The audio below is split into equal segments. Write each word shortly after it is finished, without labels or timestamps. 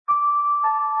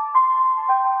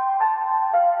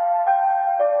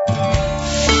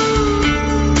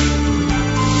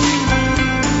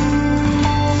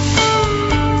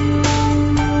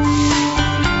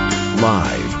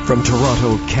From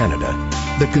Toronto, Canada,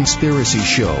 The Conspiracy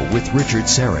Show with Richard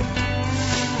Syrett.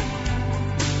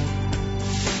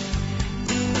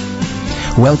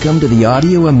 Welcome to the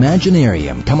Audio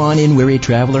Imaginarium. Come on in, weary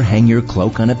traveler, hang your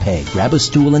cloak on a peg, grab a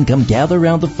stool and come gather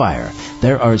around the fire.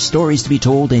 There are stories to be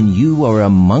told and you are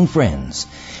among friends.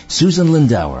 Susan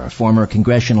Lindauer, former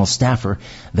congressional staffer,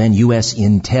 then U.S.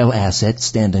 intel asset,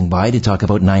 standing by to talk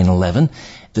about 9/11,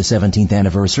 the 17th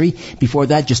anniversary. Before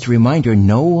that, just a reminder,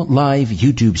 no live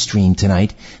YouTube stream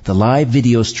tonight. The live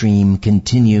video stream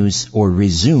continues or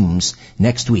resumes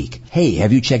next week. Hey,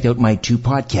 have you checked out my 2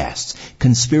 podcasts?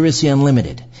 Conspiracy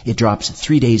Unlimited. It drops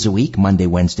 3 days a week, Monday,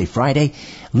 Wednesday, Friday.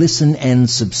 Listen and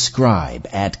subscribe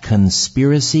at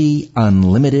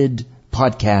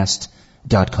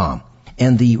conspiracyunlimitedpodcast.com.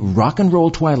 And the Rock and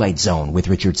Roll Twilight Zone with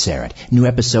Richard Syrett. New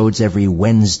episodes every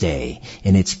Wednesday,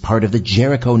 and it's part of the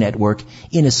Jericho Network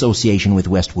in association with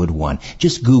Westwood One.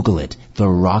 Just Google it, the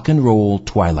Rock and Roll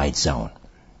Twilight Zone.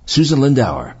 Susan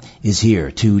Lindauer is here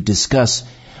to discuss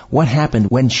what happened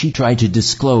when she tried to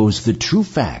disclose the true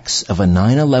facts of a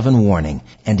 9/11 warning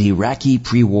and Iraqi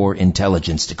pre-war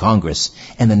intelligence to Congress,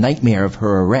 and the nightmare of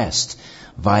her arrest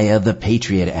via the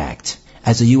Patriot Act.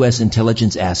 As a U.S.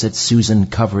 intelligence asset, Susan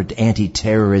covered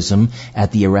anti-terrorism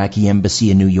at the Iraqi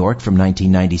embassy in New York from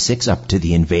 1996 up to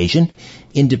the invasion.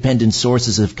 Independent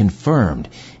sources have confirmed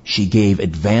she gave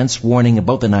advance warning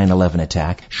about the 9/11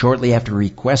 attack shortly after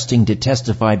requesting to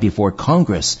testify before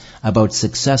Congress about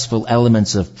successful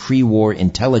elements of pre-war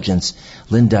intelligence.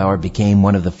 Lindauer became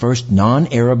one of the first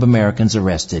non-Arab Americans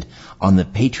arrested on the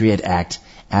Patriot Act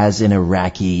as an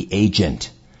Iraqi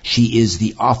agent. She is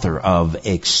the author of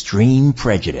Extreme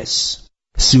Prejudice.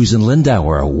 Susan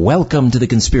Lindauer, welcome to The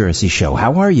Conspiracy Show.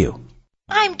 How are you?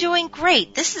 I'm doing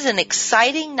great. This is an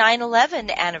exciting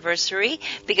 9/11 anniversary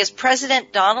because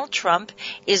President Donald Trump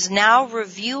is now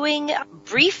reviewing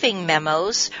briefing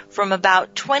memos from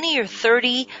about 20 or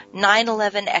 30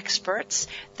 9/11 experts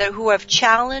who have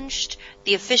challenged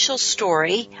the official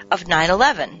story of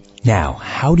 9/11. Now,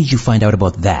 how did you find out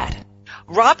about that?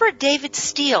 Robert David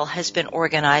Steele has been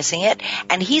organizing it,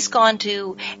 and he's gone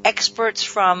to experts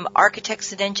from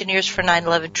Architects and Engineers for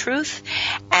 9/11 Truth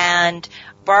and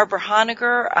Barbara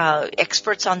Honegger,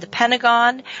 experts on the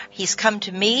Pentagon. He's come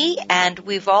to me, and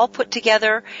we've all put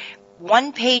together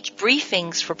one-page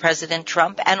briefings for President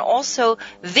Trump and also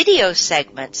video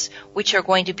segments which are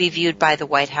going to be viewed by the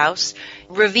White House,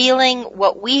 revealing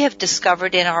what we have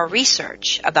discovered in our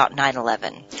research about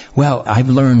 9/11. Well, I've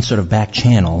learned sort of back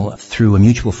channel through a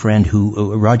mutual friend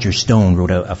who, Roger Stone,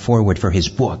 wrote a foreword for his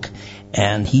book.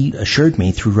 And he assured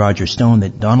me through Roger Stone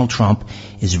that Donald Trump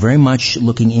is very much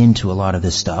looking into a lot of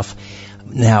this stuff.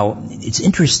 Now, it's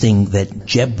interesting that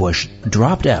Jeb Bush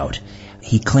dropped out.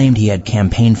 He claimed he had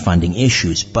campaign funding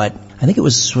issues, but I think it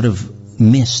was sort of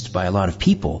missed by a lot of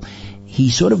people. He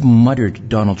sort of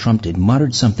Donald Trump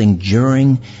muttered something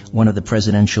during one of the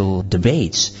presidential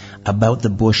debates about the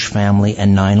Bush family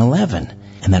and 9/11.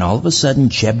 And then all of a sudden,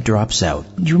 Jeb drops out.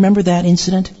 Do you remember that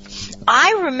incident?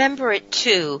 I remember it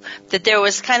too, that there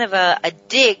was kind of a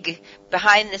dig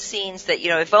behind the scenes that,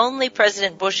 if only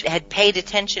President Bush had paid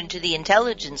attention to the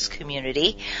intelligence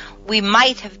community, we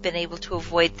might have been able to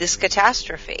avoid this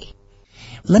catastrophe.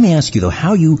 Let me ask you, though,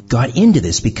 how you got into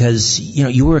this, because,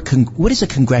 you were what is a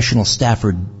congressional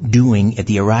staffer doing at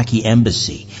the Iraqi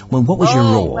embassy? Well, what was your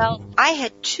role? Well, I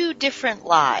had 2 different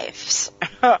lives.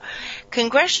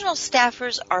 Congressional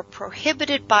staffers are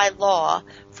prohibited by law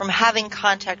from having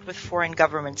contact with foreign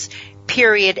governments,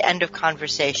 period, end of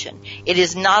conversation. It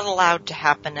is not allowed to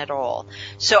happen at all.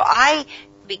 So I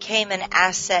became an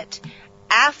asset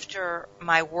after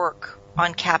my work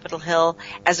on Capitol Hill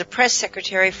as a press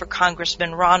secretary for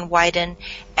Congressman Ron Wyden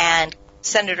and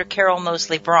Senator Carol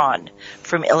Moseley Braun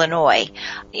from Illinois.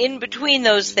 In between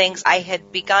those things, I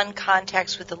had begun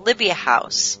contacts with the Libya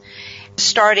House,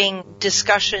 starting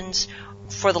discussions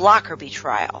for the Lockerbie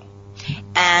trial.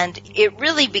 And it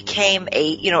really became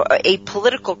a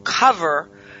political cover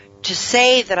to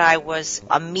say that I was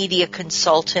a media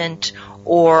consultant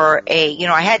or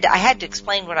I had to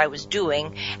explain what I was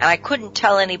doing, and I couldn't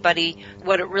tell anybody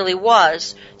what it really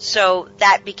was, so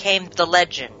that became the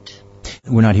legend.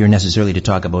 We're not here necessarily to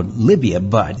talk about Libya,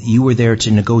 but you were there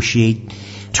to negotiate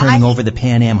turning over the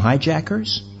Pan Am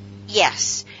hijackers?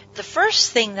 Yes. The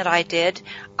first thing that I did,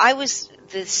 I was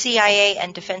the CIA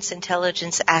and Defense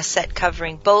Intelligence asset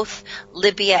covering both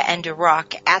Libya and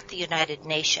Iraq at the United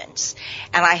Nations.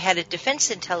 And I had a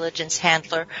Defense Intelligence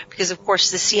handler because, of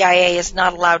course, the CIA is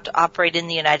not allowed to operate in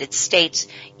the United States,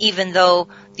 even though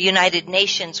the United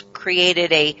Nations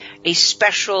created a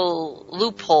special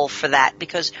loophole for that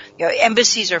because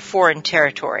embassies are foreign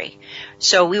territory.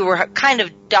 So we were kind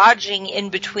of dodging in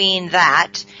between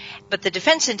that. But the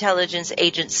Defense Intelligence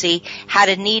Agency had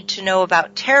a need to know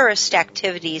about terrorist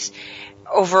activities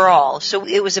overall. So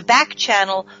it was a back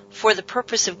channel for the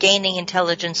purpose of gaining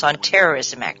intelligence on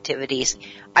terrorism activities.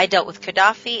 I dealt with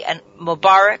Gaddafi and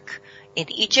Mubarak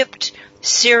in Egypt,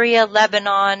 Syria,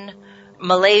 Lebanon,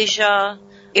 Malaysia,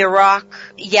 Iraq,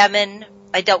 Yemen.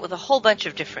 I dealt with a whole bunch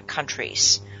of different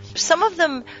countries. Some of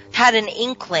them had an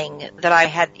inkling that I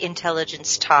had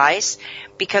intelligence ties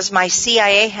because my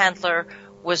CIA handler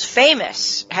was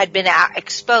famous, had been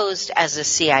exposed as a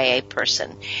CIA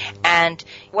person. And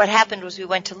what happened was we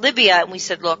went to Libya and we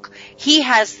said, look, he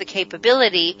has the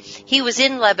capability. He was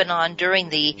in Lebanon during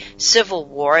the Civil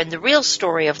War, and the real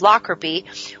story of Lockerbie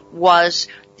was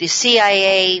the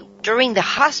CIA during the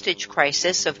hostage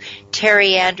crisis of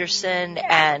Terry Anderson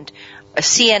and a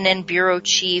CNN bureau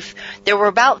chief. There were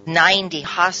about 90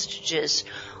 hostages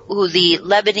who the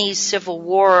Lebanese Civil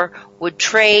War would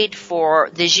trade for,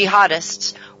 the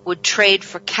jihadists would trade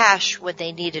for cash when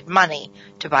they needed money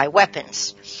to buy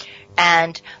weapons.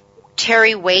 And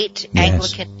Terry Waite, yes,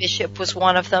 Anglican bishop, was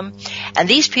one of them. And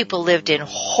these people lived in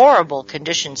horrible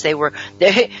conditions. They were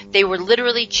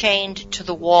literally chained to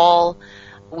the wall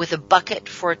with a bucket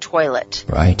for a toilet.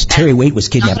 Right. Terry Waite was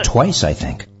kidnapped twice, I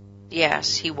think.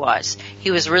 Yes, he was.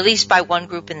 He was released by one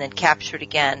group and then captured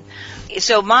again.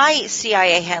 So my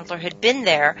CIA handler had been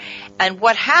there, and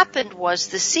what happened was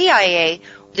the CIA,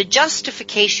 the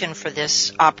justification for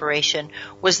this operation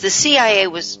was the CIA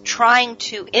was trying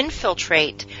to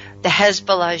infiltrate the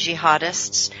Hezbollah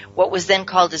jihadists, what was then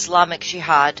called Islamic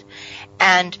Jihad,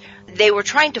 and they were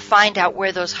trying to find out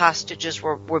where those hostages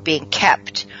were being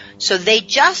kept. So they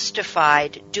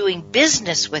justified doing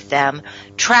business with them,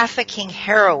 trafficking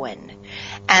heroin.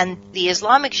 And the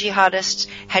Islamic jihadists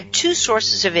had two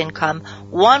sources of income.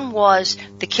 One was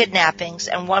the kidnappings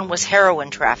and one was heroin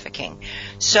trafficking.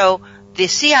 So the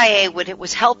CIA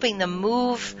was helping them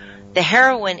move the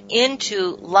heroin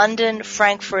into London,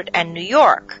 Frankfurt, and New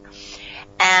York.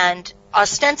 And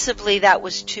ostensibly that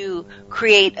was to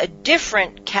create a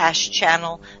different cash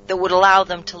channel that would allow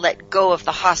them to let go of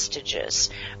the hostages.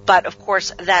 But of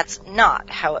course that's not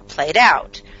how it played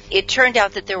out. It turned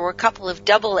out that there were a couple of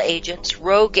double agents,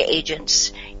 rogue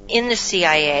agents in the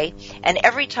CIA, and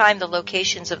every time the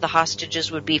locations of the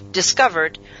hostages would be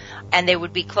discovered and they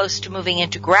would be close to moving in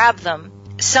to grab them,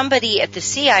 somebody at the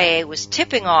CIA was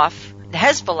tipping off the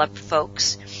Hezbollah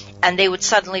folks and they would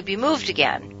suddenly be moved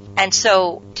again. And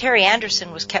so Terry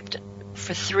Anderson was kept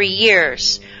for 3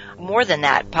 years, more than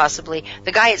that possibly.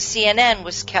 The guy at CNN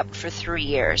was kept for 3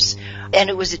 years, and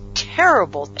it was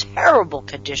terrible, terrible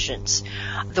conditions.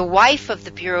 The wife of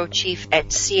the bureau chief at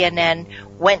CNN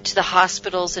went to the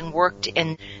hospitals and worked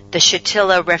in the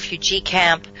Shatila refugee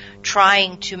camp,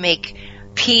 trying to make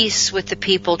peace with the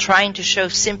people, trying to show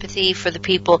sympathy for the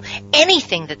people,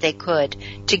 anything that they could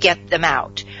to get them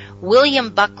out. William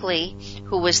Buckley,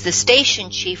 who was the station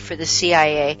chief for the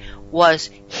CIA, was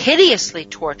hideously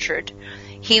tortured.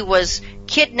 He was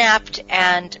kidnapped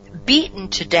and beaten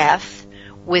to death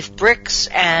with bricks,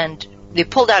 and they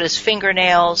pulled out his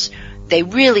fingernails. They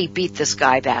really beat this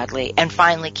guy badly and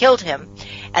finally killed him.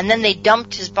 And then they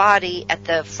dumped his body at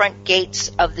the front gates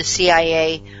of the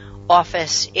CIA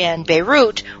office in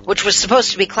Beirut, which was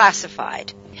supposed to be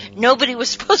classified. Nobody was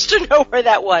supposed to know where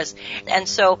that was. And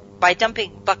so by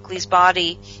dumping Buckley's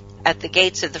body at the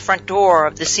gates of the front door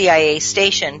of the CIA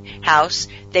station house,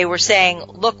 they were saying,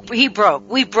 look, we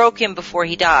broke him before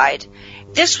he died.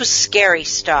 This was scary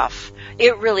stuff.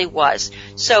 It really was.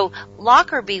 So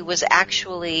Lockerbie was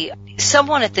actually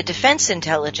someone at the Defense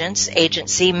Intelligence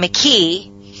Agency,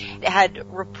 McKee,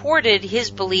 had reported his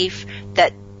belief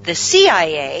that the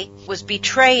CIA was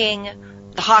betraying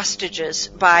the hostages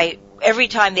by every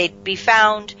time they'd be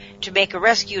found to make a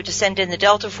rescue, to send in the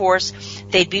Delta Force,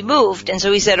 they'd be moved. And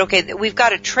so he said, okay, we've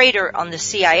got a traitor on the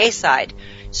CIA side.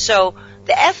 So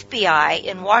the FBI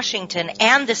in Washington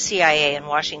and the CIA in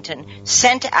Washington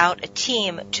sent out a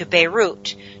team to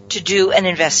Beirut to do an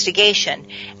investigation.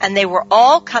 And they were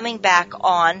all coming back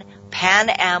on Pan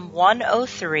Am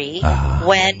 103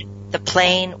 when the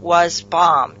plane was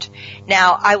bombed.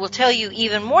 Now, I will tell you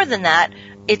even more than that.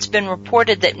 It's been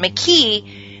reported that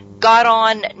McKee got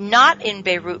on not in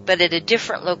Beirut but at a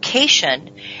different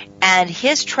location, and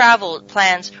his travel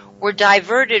plans were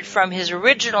diverted from his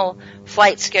original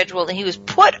flight schedule, and he was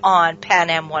put on Pan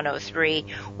Am 103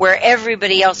 where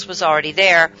everybody else was already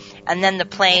there, and then the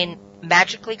plane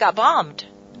magically got bombed.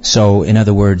 So, in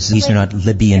other words, these are not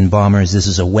Libyan bombers. This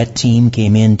is a wet team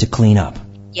came in to clean up.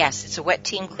 Yes, it's a wet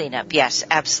team cleanup. Yes,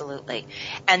 absolutely.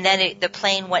 And then the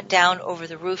plane went down over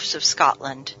the roofs of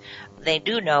Scotland. they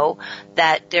do know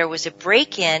that there was a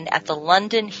break-in at the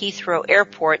London Heathrow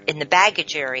Airport in the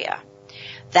baggage area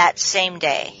that same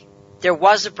day. There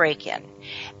was a break-in,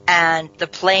 and the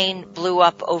plane blew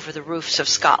up over the roofs of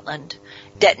Scotland,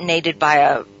 detonated by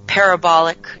a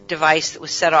parabolic device that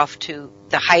was set off to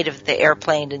the height of the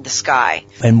airplane in the sky.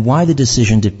 And why the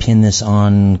decision to pin this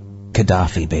on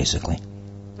Gaddafi, basically?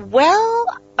 Well,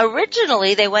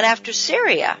 originally they went after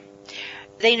Syria.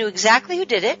 They knew exactly who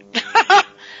did it.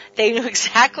 They knew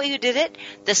exactly who did it.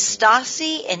 The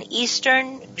Stasi in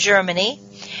eastern Germany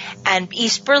and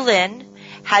East Berlin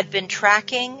had been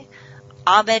tracking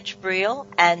Ahmed Jibril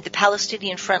and the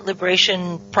Palestinian Front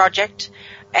Liberation Project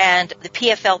and the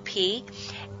PFLP,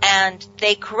 and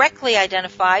they correctly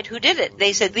identified who did it.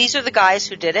 They said, these are the guys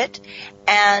who did it.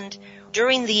 And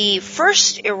during the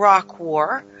first Iraq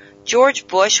War, George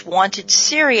Bush wanted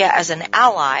Syria as an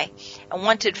ally and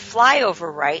wanted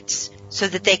flyover rights so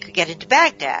that they could get into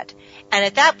Baghdad. And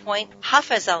at that point,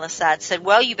 Hafez al-Assad said,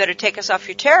 well, you better take us off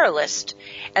your terror list.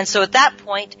 And so at that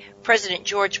point, President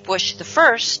George Bush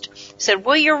I said,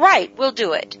 well, you're right, we'll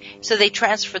do it. So they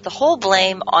transferred the whole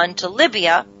blame onto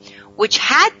Libya, which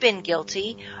had been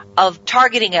guilty of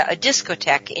targeting a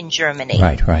discotheque in Germany.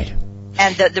 Right.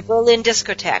 And the Berlin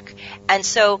discotheque. And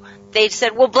so they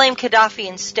said, we'll blame Gaddafi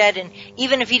instead, and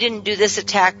even if he didn't do this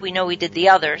attack, we know he did the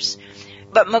others.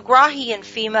 But Megrahi and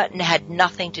FEMA had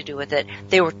nothing to do with it.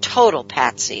 They were total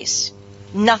patsies.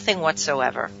 Nothing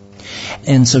whatsoever.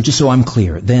 And so just so I'm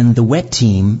clear, then the wet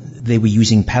team, they were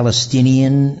using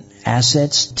Palestinian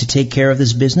assets to take care of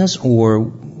this business? Or,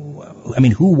 I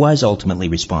mean, who was ultimately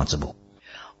responsible?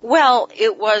 Well,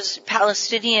 it was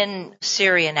Palestinian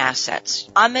Syrian assets.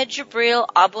 Ahmed Jibril,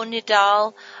 Abu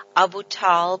Nidal, Abu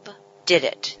Talib did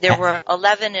it. There were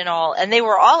 11 in all, and they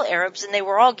were all Arabs, and they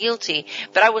were all guilty.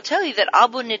 But I will tell you that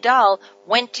Abu Nidal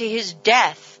went to his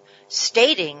death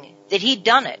stating that he'd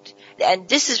done it. And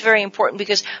this is very important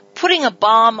because putting a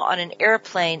bomb on an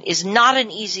airplane is not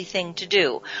an easy thing to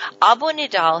do. Abu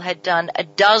Nidal had done a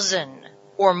dozen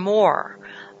or more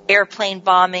airplane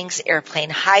bombings, airplane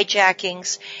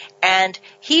hijackings, and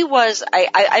he was,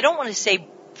 I don't want to say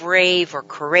brave or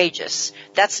courageous.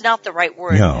 That's not the right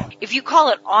word. No. If you call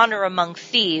it honor among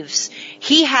thieves,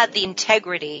 he had the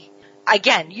integrity.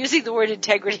 Again, using the word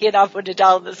integrity and Abu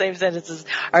Nidal in the same sentences,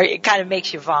 it kind of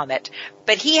makes you vomit.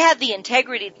 But he had the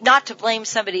integrity not to blame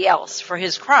somebody else for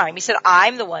his crime. He said,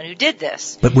 I'm the one who did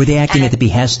this. But were they acting at the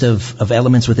behest of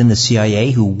elements within the CIA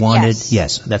who wanted...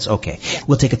 Yes, that's okay. Yeah.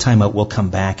 We'll take a time out. We'll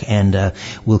come back and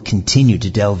we'll continue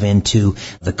to delve into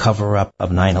the cover-up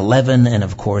of 9/11 and,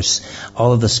 of course,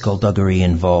 all of the skullduggery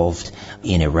involved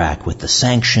in Iraq with the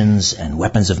sanctions and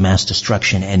weapons of mass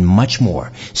destruction and much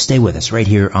more. Stay with us right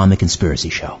here on The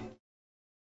Conspiracy Show.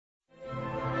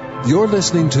 You're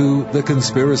listening to The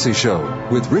Conspiracy Show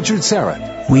with Richard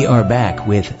Syrett. We are back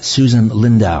with Susan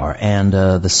Lindauer and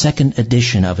the second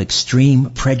edition of Extreme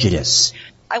Prejudice.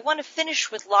 I want to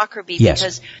finish with Lockerbie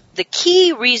because the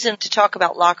key reason to talk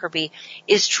about Lockerbie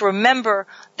is to remember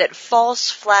that false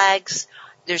flags,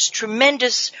 there's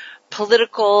tremendous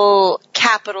political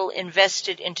capital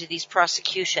invested into these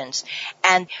prosecutions.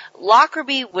 And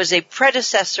Lockerbie was a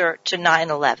predecessor to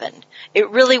 9/11. It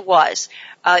really was.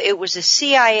 It was a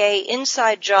CIA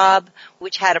inside job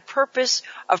which had a purpose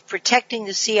of protecting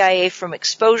the CIA from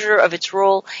exposure of its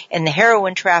role in the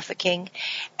heroin trafficking.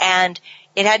 And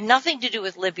it had nothing to do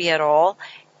with Libya at all.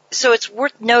 So it's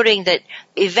worth noting that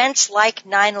events like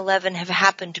 9/11 have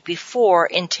happened before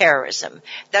in terrorism.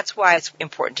 That's why it's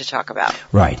important to talk about.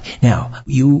 Right. Now,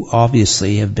 you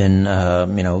obviously have been,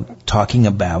 talking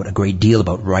about a great deal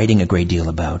about, writing a great deal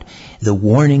about the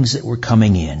warnings that were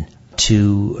coming in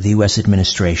to the U.S.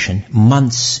 administration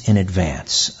months in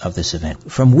advance of this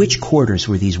event. From which quarters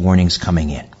were these warnings coming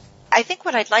in? I think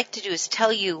what I'd like to do is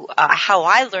tell you how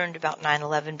I learned about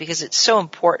 9/11 because it's so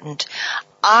important.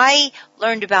 I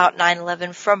learned about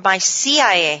 9/11 from my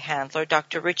CIA handler,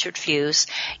 Dr. Richard Fuse,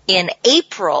 in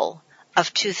April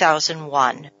of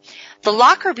 2001. The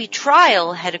Lockerbie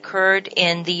trial had occurred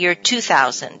in the year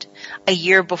 2000, a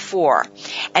year before.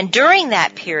 And during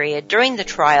that period, during the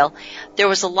trial, there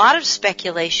was a lot of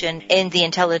speculation in the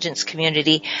intelligence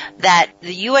community that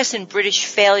the U.S. and British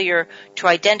failure to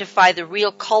identify the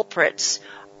real culprits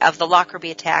of the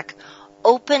Lockerbie attack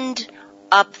opened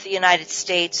up the United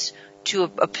States to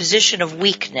a position of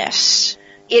weakness.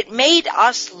 It made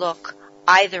us look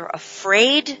either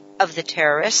afraid of the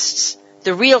terrorists,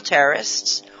 the real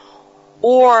terrorists,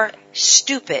 or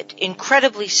stupid,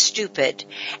 incredibly stupid.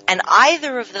 And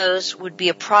either of those would be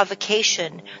a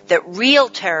provocation that real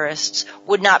terrorists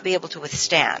would not be able to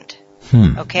withstand.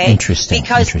 Okay? Interesting.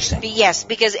 Yes,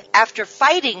 because after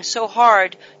fighting so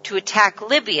hard to attack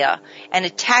Libya and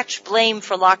attach blame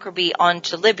for Lockerbie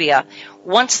onto Libya,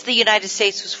 once the United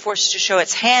States was forced to show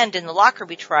its hand in the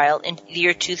Lockerbie trial in the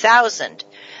year 2000,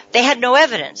 they had no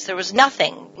evidence. There was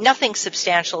nothing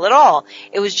substantial at all.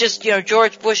 It was just,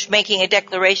 George Bush making a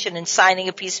declaration and signing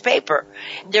a piece of paper.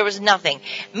 There was nothing.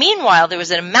 Meanwhile, there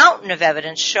was a mountain of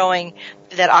evidence showing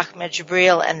that Ahmed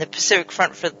Jibril and the Pacific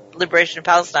Front for Liberation of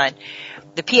Palestine,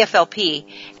 the PFLP,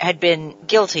 had been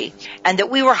guilty, and that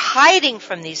we were hiding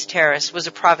from these terrorists was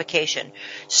a provocation.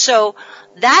 So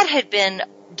that had been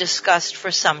discussed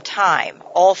for some time,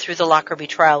 all through the Lockerbie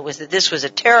trial, was that this was a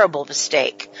terrible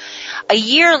mistake. A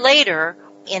year later,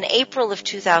 in April of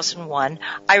 2001,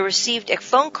 I received a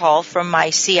phone call from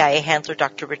my CIA handler,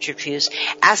 Dr. Richard Hughes,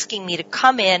 asking me to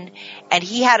come in, and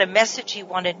he had a message he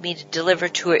wanted me to deliver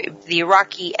to the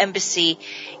Iraqi embassy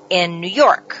in New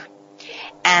York.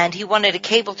 And he wanted a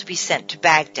cable to be sent to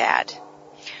Baghdad.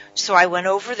 So I went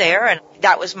over there, and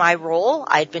that was my role.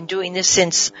 I'd been doing this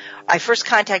since I first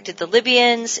contacted the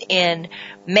Libyans in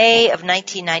May of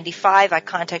 1995. I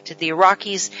contacted the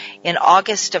Iraqis in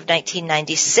August of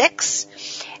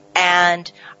 1996.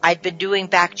 And I'd been doing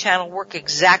back channel work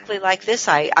exactly like this.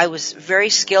 I was very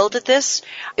skilled at this.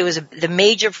 It was the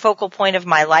major focal point of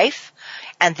my life.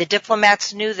 And the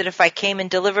diplomats knew that if I came and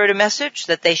delivered a message,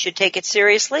 that they should take it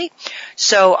seriously.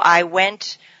 So I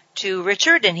went to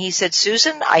Richard, and he said,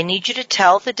 Susan, I need you to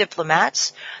tell the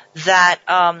diplomats that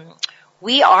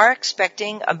we are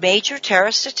expecting a major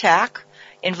terrorist attack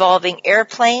involving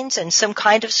airplanes and some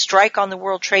kind of strike on the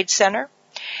World Trade Center.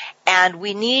 And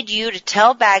we need you to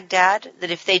tell Baghdad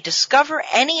that if they discover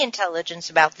any intelligence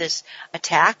about this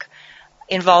attack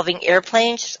involving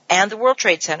airplanes and the World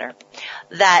Trade Center,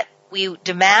 that we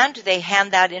demand they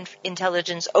hand that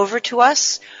intelligence over to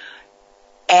us.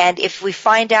 And if we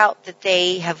find out that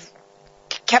they have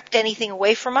kept anything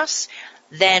away from us,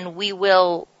 then we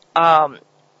will, and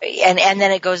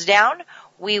then it goes down,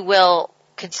 we will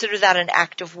consider that an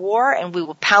act of war, and we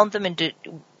will pound them into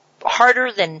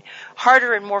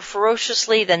harder and more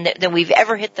ferociously than we've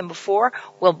ever hit them before.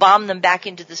 We'll bomb them back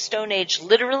into the Stone Age,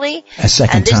 literally. A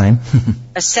second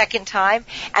time.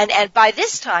 And by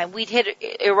this time, we'd hit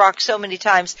Iraq so many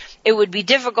times, it would be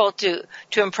difficult to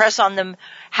impress on them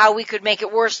how we could make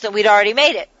it worse than we'd already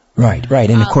made it. Right.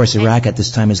 And of course, Iraq at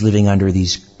this time is living under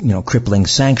these, crippling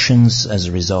sanctions as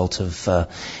a result of,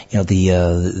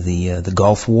 the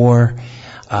Gulf War.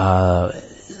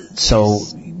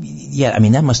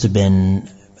 That must have been,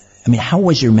 how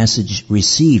was your message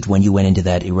received when you went into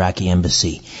that Iraqi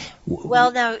embassy?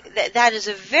 Well, now, that is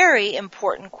a very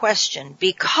important question,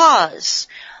 because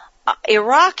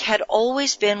Iraq had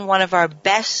always been one of our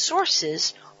best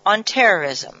sources on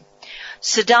terrorism.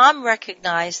 Saddam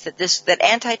recognized that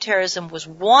anti-terrorism was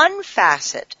one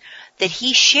facet that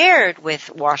he shared with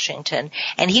Washington,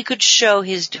 and he could show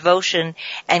his devotion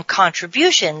and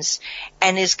contributions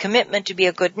and his commitment to be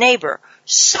a good neighbor.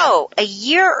 So, a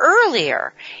year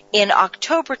earlier, in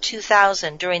October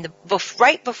 2000,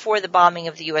 right before the bombing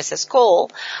of the USS Cole,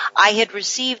 I had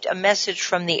received a message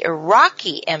from the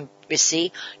Iraqi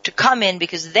embassy to come in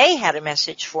because they had a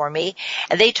message for me,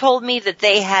 and they told me that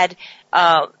they had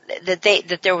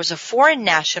that there was a foreign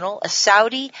national, a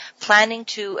Saudi, planning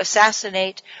to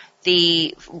assassinate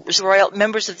the royal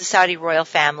members of the Saudi royal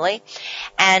family,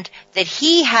 and that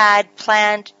he had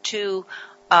planned to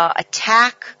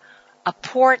attack a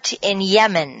port in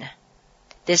Yemen.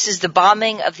 This is the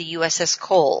bombing of the USS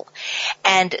Cole.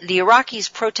 And the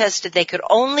Iraqis protested they could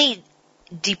only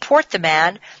deport the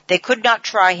man. They could not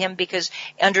try him because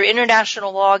under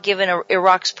international law, given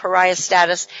Iraq's pariah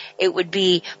status, it would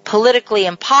be politically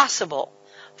impossible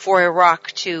for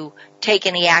Iraq to take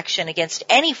any action against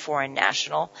any foreign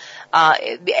national,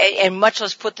 and much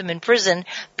less put them in prison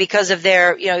because of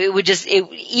their,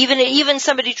 even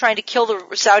somebody trying to kill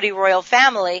the Saudi royal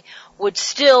family would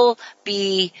still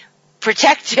be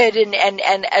protected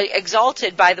and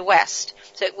exalted by the West.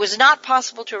 So it was not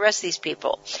possible to arrest these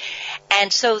people.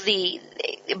 And so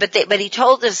but he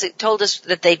told us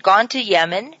that they'd gone to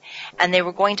Yemen and they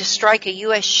were going to strike a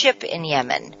U.S. ship in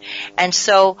Yemen. And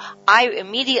so I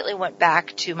immediately went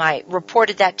back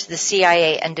reported that to the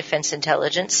CIA and Defense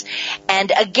Intelligence.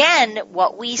 And again,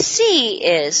 what we see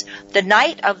is the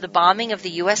night of the bombing of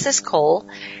the USS Cole,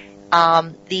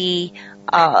 the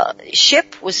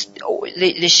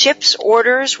ship's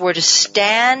orders were to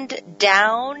stand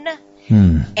down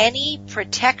any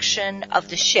protection of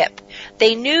the ship.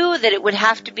 They knew that it would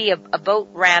have to be a boat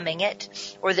ramming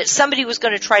it, or that somebody was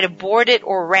going to try to board it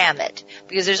or ram it,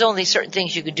 because there's only certain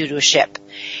things you could do to a ship.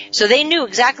 So they knew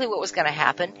exactly what was going to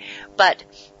happen, but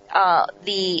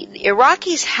the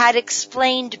Iraqis had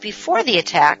explained before the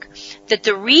attack that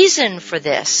the reason for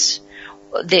this,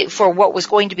 for what was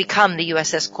going to become the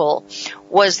USS Cole,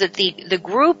 was that the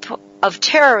group of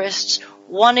terrorists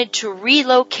wanted to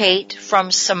relocate from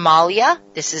Somalia.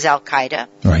 This is Al-Qaeda.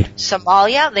 Right.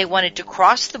 Somalia, they wanted to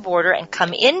cross the border and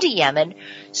come into Yemen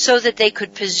so that they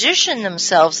could position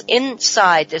themselves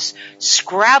inside this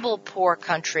Scrabble-poor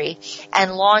country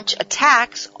and launch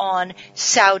attacks on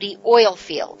Saudi oil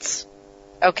fields.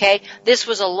 Okay? This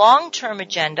was a long-term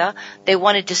agenda. They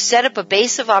wanted to set up a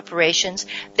base of operations.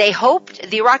 They hoped,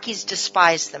 the Iraqis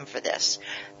despised them for this.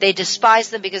 They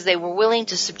despised them because they were willing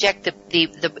to subject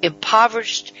the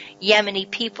impoverished Yemeni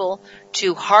people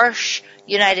to harsh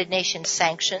United Nations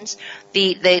sanctions.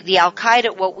 The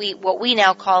Al-Qaeda, what we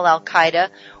now call Al-Qaeda,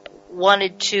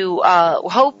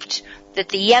 hoped that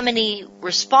the Yemeni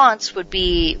response would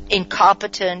be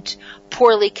incompetent,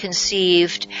 poorly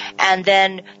conceived, and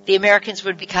then the Americans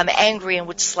would become angry and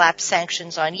would slap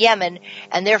sanctions on Yemen,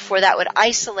 and therefore that would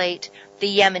isolate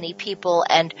the Yemeni people,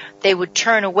 and they would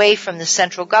turn away from the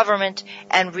central government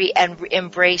and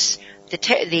embrace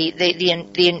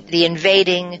the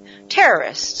invading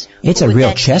terrorists. It's a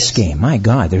real chess game. My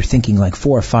God, they're thinking like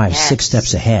 4, 5, 6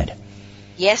 steps ahead.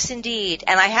 Yes, indeed.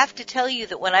 And I have to tell you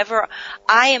that whenever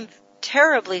I am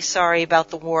terribly sorry about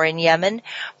the war in Yemen,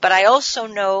 but I also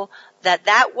know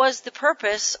that was the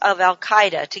purpose of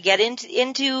Al-Qaeda, to get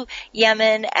into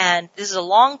Yemen, and this is a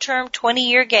long-term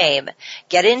 20-year game,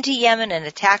 get into Yemen and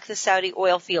attack the Saudi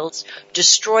oil fields,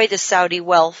 destroy the Saudi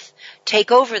wealth,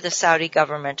 take over the Saudi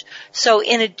government. So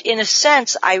in a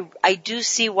sense, I do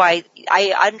see why,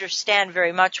 I understand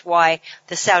very much why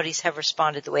the Saudis have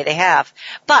responded the way they have.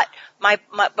 But my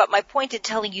point in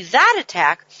telling you that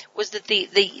attack was that the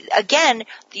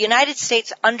United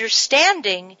States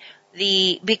understanding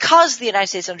because the United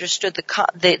States understood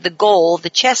the goal, the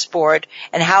chessboard,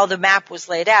 and how the map was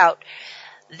laid out,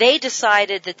 they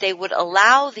decided that they would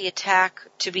allow the attack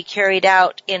to be carried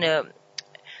out the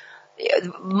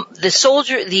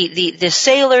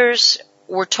sailors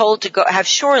were told to go have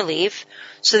shore leave,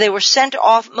 so they were sent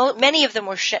off. Many of them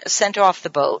were sent off the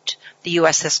boat, the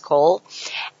USS Cole,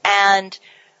 and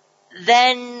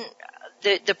then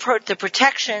the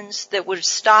protections that would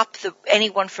stop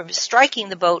anyone from striking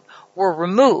the boat were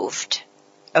removed.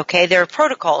 Okay, there are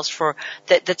protocols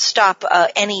that stop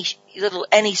any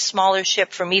smaller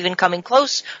ship from even coming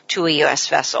close to a U.S.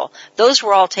 vessel. Those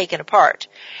were all taken apart,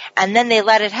 and then they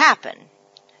let it happen.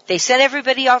 They sent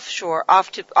everybody offshore,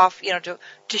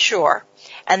 to shore,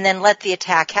 and then let the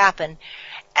attack happen.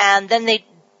 And then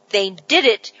they did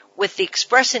it with the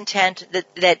express intent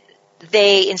that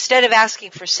they, instead of asking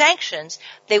for sanctions,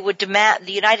 the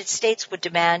United States would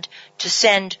demand to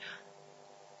send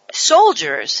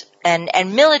soldiers and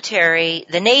military,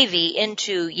 the Navy,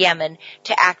 into Yemen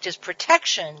to act as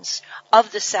protections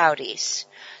of the Saudis.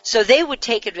 So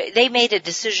they made a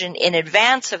decision in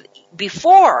advance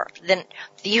before the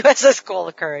USS Cole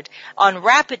occurred, on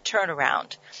rapid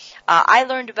turnaround. I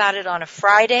learned about it on a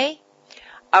Friday.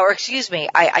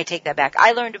 I take that back.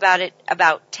 I learned about it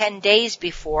about 10 days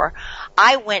before.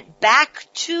 I went back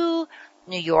to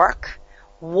New York,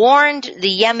 warned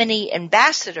the Yemeni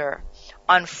ambassador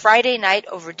on Friday night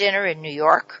over dinner in New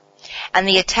York, and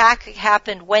the attack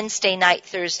happened Wednesday night,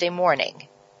 Thursday morning.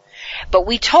 But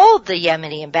we told the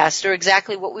Yemeni ambassador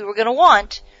exactly what we were going to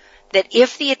want, that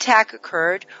if the attack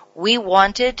occurred, we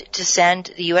wanted to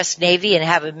send the U.S. Navy and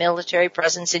have a military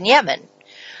presence in Yemen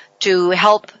to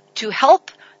help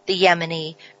the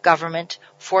Yemeni government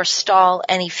forestall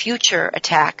any future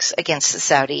attacks against the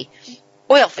Saudi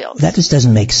oil fields. That just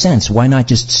doesn't make sense. Why not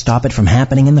just stop it from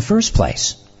happening in the first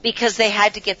place? Because they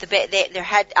had to get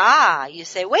you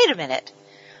say, wait a minute.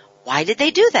 Why did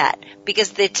they do that?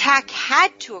 Because the attack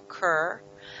had to occur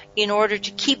in order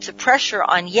to keep the pressure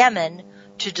on Yemen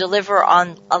to deliver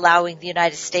on allowing the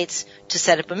United States to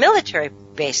set up a military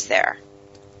base there.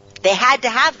 They had to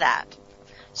have that.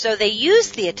 So they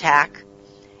used the attack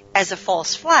as a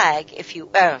false flag,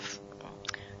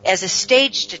 as a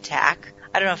staged attack.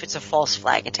 I don't know if it's a false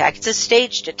flag attack. It's a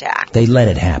staged attack. They let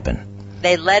it happen.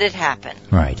 They let it happen.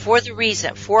 Right. For a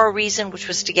reason, which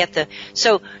was to get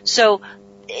so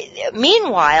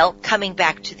meanwhile, coming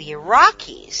back to the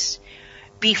Iraqis,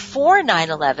 before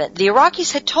 9/11, the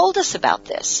Iraqis had told us about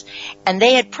this, and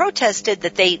they had protested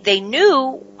that they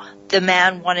knew the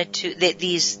man wanted to,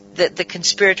 the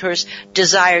conspirators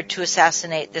desired to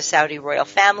assassinate the Saudi royal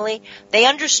family. They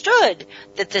understood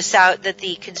that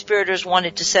the conspirators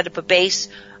wanted to set up a base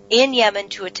in Yemen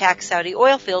to attack Saudi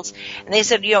oil fields, and they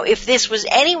said,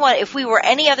 if we were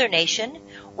any other nation,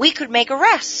 we could make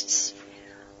arrests.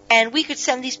 and we could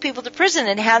send these people to prison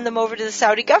and hand them over to the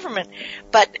Saudi government.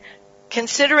 But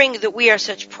considering that we are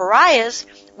such pariahs,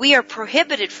 we are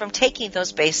prohibited from taking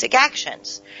those basic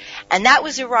actions. And that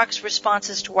was Iraq's response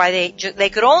as to why they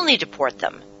could only deport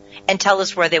them and tell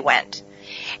us where they went.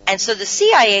 And so the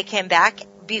CIA came back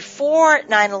before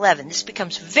 9/11. This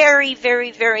becomes very,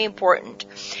 very, very important.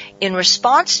 In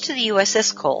response to the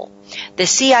USS Cole, the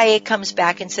CIA comes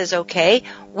back and says, okay,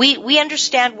 we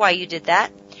understand why you did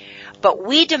that, but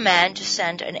we demand to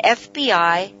send an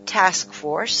FBI task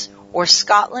force or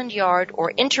Scotland Yard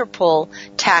or Interpol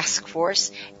task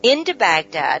force into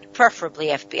Baghdad, preferably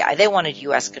FBI. They wanted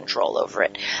U.S. control over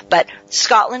it. But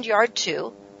Scotland Yard,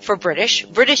 too, for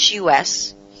British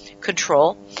U.S.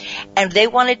 control. And they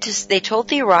told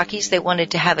the Iraqis they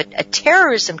wanted to have a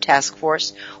terrorism task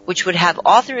force which would have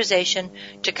authorization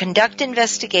to conduct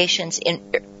investigations,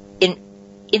 in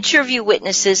interview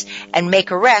witnesses, and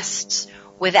make arrests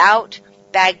without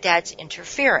Baghdad's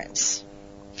interference.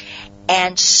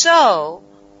 And so,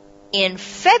 in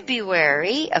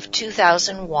February of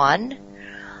 2001,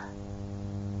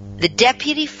 the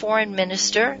Deputy Foreign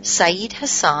Minister, Saeed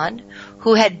Hassan,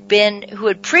 who had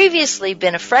previously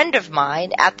been a friend of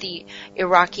mine at the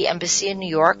Iraqi embassy in New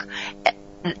York,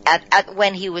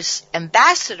 when he was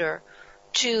ambassador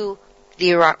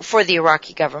for the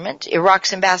Iraqi government,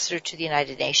 Iraq's ambassador to the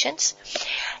United Nations,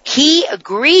 he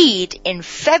agreed in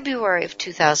February of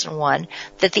 2001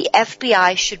 that the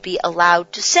FBI should be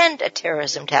allowed to send a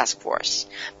terrorism task force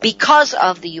because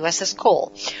of the USS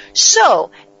Cole.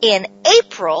 So, in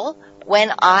April,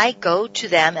 when I go to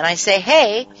them and I say,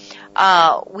 hey,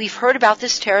 we've heard about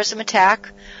this terrorism attack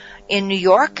in New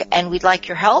York and we'd like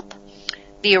your help,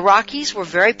 the Iraqis were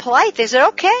very polite. They said,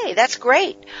 okay, that's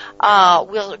great.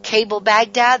 We'll cable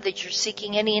Baghdad that you're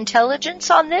seeking any intelligence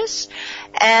on this.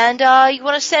 And you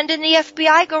want to send in the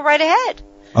FBI, go right ahead.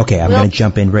 Okay, I'm going to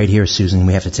jump in right here, Susan.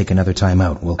 We have to take another time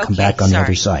out. We'll come back on the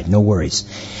other side. No worries.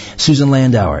 Susan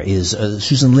Lindauer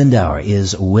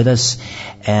is with us,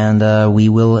 and we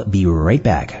will be right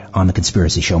back on The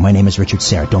Conspiracy Show. My name is Richard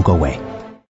Serrett. Don't go away.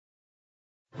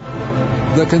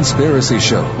 The Conspiracy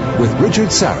Show with Richard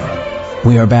Serrett.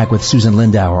 We are back with Susan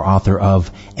Lindauer, author of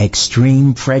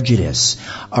Extreme Prejudice.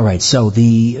 All right, so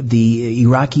the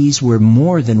Iraqis were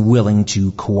more than willing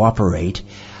to cooperate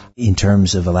in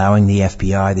terms of allowing the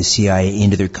FBI, the CIA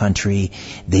into their country.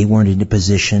 They weren't in a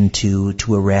position to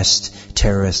arrest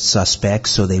terrorist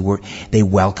suspects, so they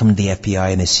welcomed the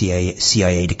FBI and the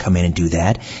CIA to come in and do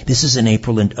that. This is in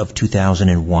April of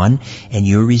 2001, and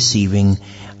you're receiving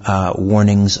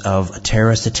warnings of a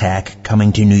terrorist attack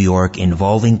coming to New York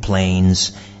involving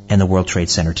planes and the World Trade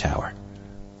Center tower.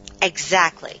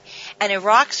 Exactly. And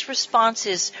Iraq's response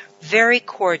is very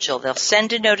cordial. They'll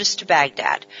send a notice to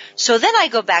Baghdad. So then I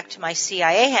go back to my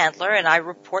CIA handler and I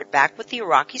report back what the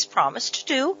Iraqis promised to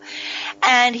do.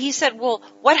 And he said, well,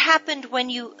 what happened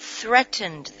when you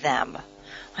threatened them?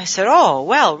 I said, oh,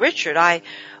 well, Richard,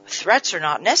 threats are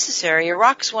not necessary.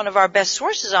 Iraq's one of our best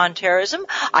sources on terrorism.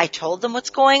 I told them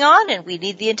what's going on and we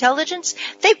need the intelligence.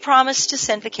 They promised to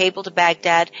send the cable to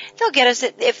Baghdad. They'll get us,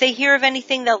 if they hear of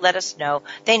anything, they'll let us know.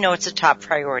 They know it's a top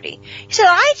priority. He said,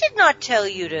 I did not tell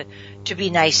you to be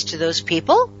nice to those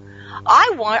people.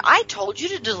 I told you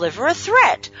to deliver a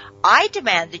threat. I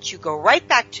demand that you go right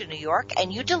back to New York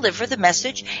and you deliver the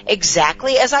message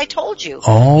exactly as I told you.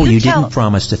 Oh, you didn't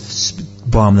promise to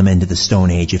bomb them into the Stone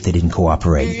Age if they didn't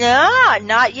cooperate. No,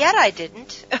 not yet I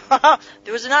didn't.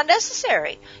 It was not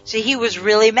necessary. So he was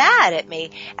really mad at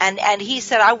me. And he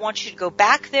said, I want you to go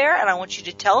back there and I want you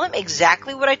to tell them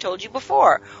exactly what I told you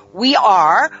before. We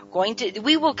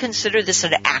will consider this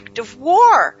an act of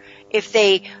war if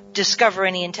they discover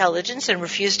any intelligence and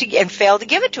and fail to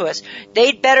give it to us.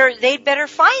 They'd better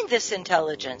find this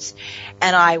intelligence.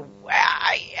 And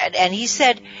he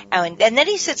said, and then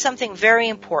he said something very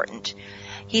important.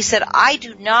 He said,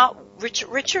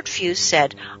 Richard Fuse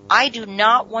said, I do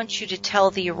not want you to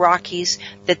tell the Iraqis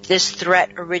that this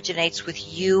threat originates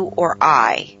with you or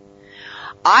I.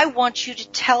 I want you to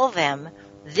tell them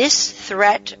this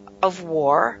threat of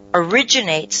war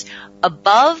originates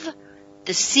above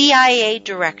the CIA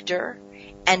director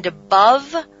and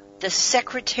above the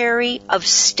Secretary of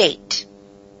State.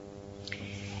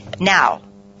 Now,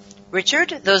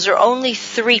 Richard, those are only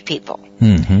three people.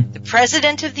 Mm-hmm. The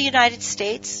President of the United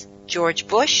States, George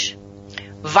Bush,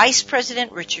 Vice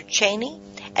President Richard Cheney,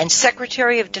 and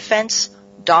Secretary of Defense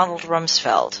Donald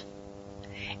Rumsfeld.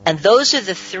 And those are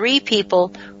the three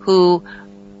people who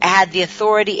had the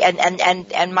authority,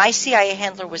 and my CIA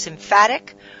handler was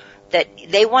emphatic that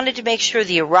they wanted to make sure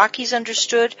the Iraqis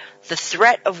understood the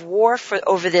threat of war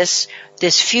over this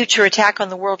future attack on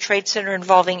the World Trade Center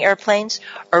involving airplanes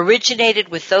originated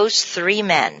with those 3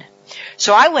 men.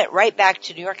 So I went right back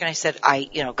to New York and I said, I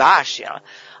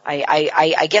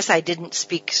guess I didn't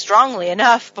speak strongly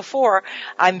enough before.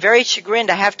 I'm very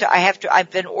chagrined.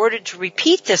 I've been ordered to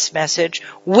repeat this message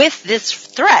with this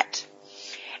threat.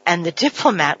 And the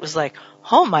diplomat was like,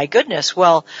 oh my goodness.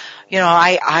 Well,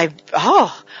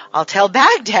 I'll tell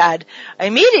Baghdad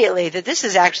immediately that this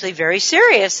is actually very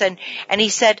serious. And he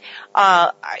said,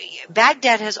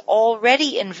 Baghdad has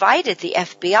already invited the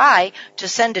FBI to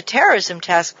send a terrorism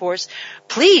task force.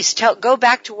 Please go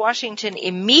back to Washington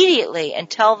immediately and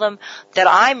tell them that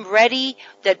I'm ready,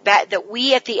 that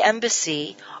we at the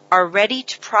embassy are ready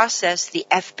to process the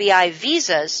FBI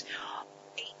visas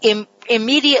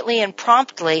immediately and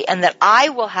promptly, and that I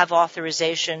will have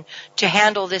authorization to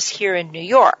handle this here in New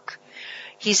York.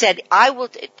 He said, I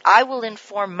will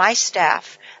inform my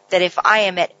staff that if I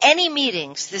am at any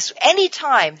meetings any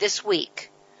time this week,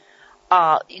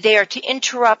 they are to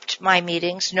interrupt my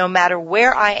meetings no matter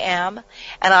where I am,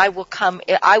 and I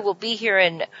will be here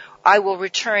and I will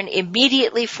return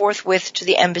immediately forthwith to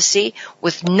the embassy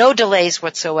with no delays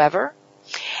whatsoever.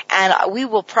 And we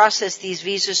will process these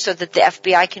visas so that the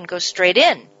FBI can go straight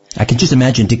in. I can just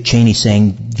imagine Dick Cheney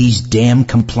saying, these damn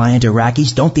compliant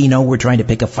Iraqis, don't they know we're trying to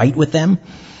pick a fight with them?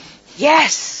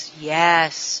 Yes.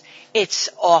 It's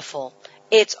awful.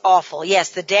 It's awful.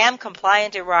 Yes, the damn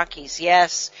compliant Iraqis,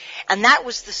 yes. And that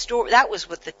was the story, that was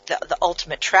what the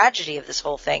ultimate tragedy of this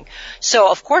whole thing.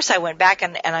 So, of course, I went back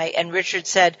and Richard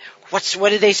said, what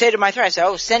did they say to my threat? I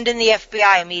said, send in the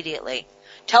FBI immediately.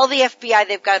 Tell the FBI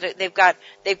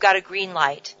they've got a green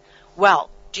light.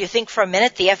 Well, do you think for a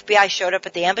minute the FBI showed up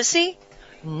at the embassy?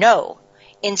 No.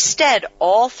 Instead,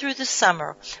 all through the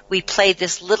summer, we played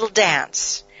this little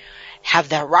dance. Have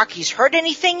the Iraqis heard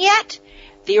anything yet?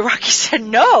 The Iraqis said,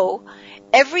 no.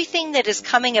 Everything that is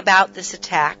coming about this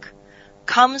attack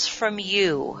comes from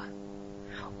you.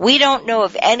 We don't know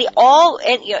of any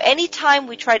time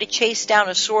we try to chase down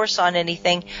a source on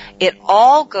anything, it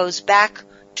all goes back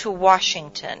to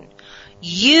Washington.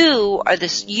 You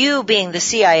being the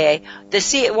CIA,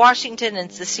 Washington and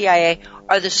the CIA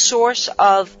are the source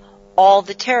of all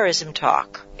the terrorism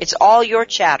talk. It's all your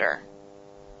chatter.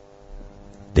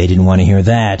 They didn't want to hear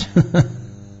that.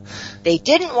 They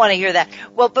didn't want to hear that.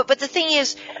 Well, but the thing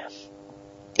is,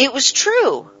 it was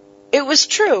true. It was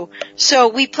true.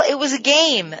 So it was a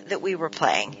game that we were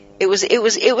playing. It was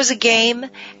a game,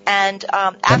 and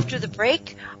after the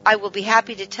break, I will be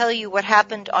happy to tell you what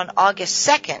happened on August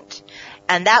 2nd,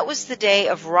 and that was the day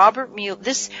of Robert Mueller.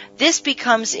 This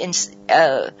becomes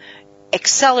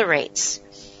accelerates.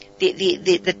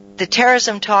 The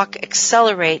terrorism talk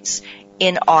accelerates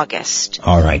in August.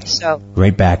 All right. So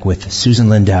right back with Susan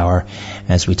Lindauer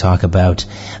as we talk about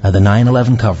the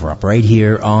 9/11 cover-up right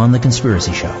here on The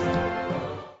Conspiracy Show.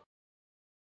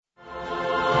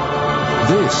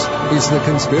 This is The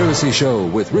Conspiracy Show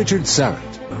with Richard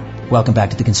Syrett. Welcome back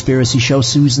to The Conspiracy Show.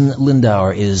 Susan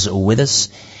Lindauer is with us,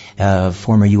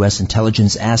 former U.S.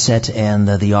 intelligence asset and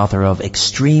the author of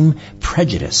Extreme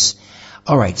Prejudice.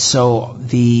 All right, so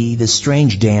the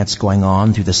strange dance going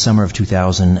on through the summer of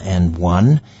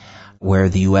 2001, where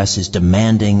the U.S. is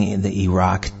demanding the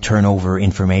Iraq turn over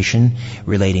information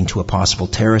relating to a possible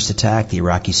terrorist attack. The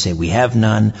Iraqis say we have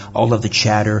none. All of the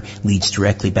chatter leads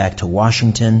directly back to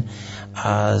Washington.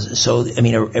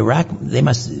 Iraq,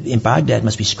 in Baghdad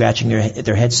must be scratching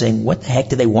their heads saying, what the heck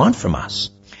do they want from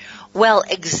us? Well,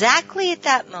 exactly at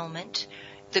that moment,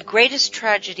 the greatest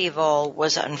tragedy of all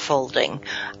was unfolding,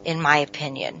 in my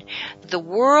opinion. The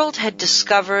world had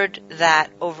discovered that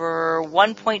over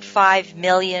 1.5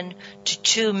 million to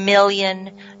 2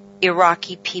 million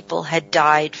Iraqi people had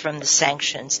died from the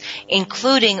sanctions,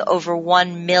 including over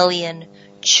 1 million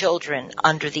children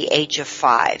under the age of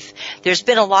 5. There's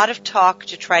been a lot of talk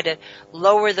to try to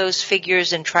lower those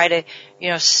figures and try to,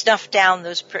 snuff down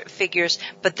those figures,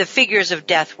 but the figures of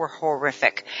death were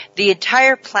horrific. The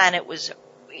entire planet was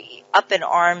up in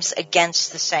arms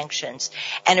against the sanctions,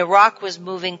 and Iraq was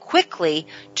moving quickly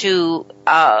to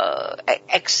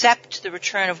accept the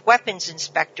return of weapons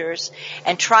inspectors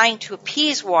and trying to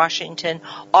appease Washington,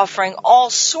 offering all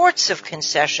sorts of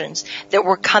concessions that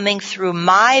were coming through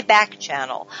my back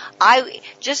channel.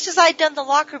 Just as I'd done the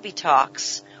Lockerbie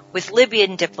talks with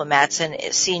Libyan diplomats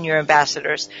and senior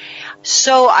ambassadors.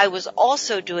 So I was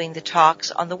also doing the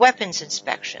talks on the weapons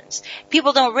inspections.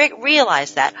 People don't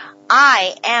realize that.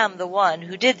 I am the one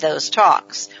who did those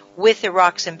talks with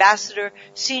Iraq's ambassador,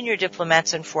 senior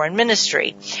diplomats, and foreign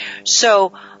ministry.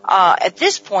 So at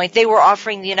this point, they were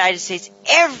offering the United States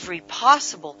every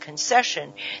possible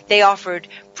concession. They offered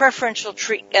preferential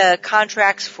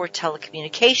contracts for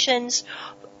telecommunications,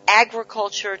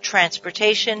 agriculture,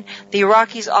 transportation. The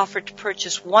Iraqis offered to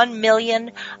purchase 1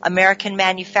 million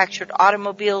American-manufactured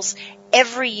automobiles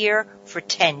every year for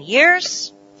 10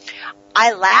 years.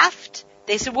 I laughed.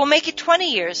 They said, we'll make it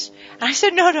 20 years. And I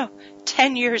said, no,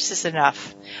 10 years is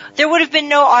enough. There would have been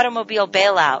no automobile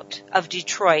bailout of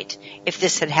Detroit if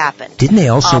this had happened. Didn't they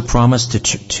also promise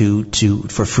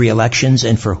for free elections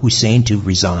and for Hussein to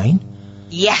resign?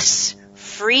 Yes,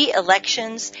 free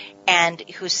elections, and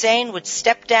Hussein would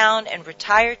step down and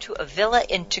retire to a villa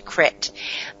in Tikrit.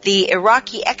 The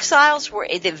Iraqi exiles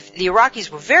the Iraqis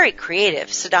were very creative.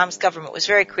 Saddam's government was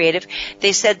very creative.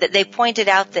 They said that they pointed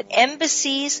out that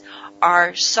embassies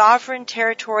are sovereign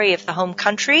territory of the home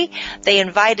country. They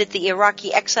invited the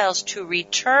Iraqi exiles to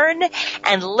return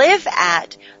and live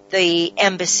at the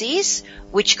embassies,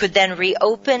 which could then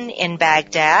reopen in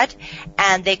Baghdad,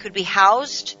 and they could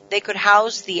house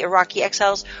the Iraqi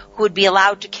exiles who would be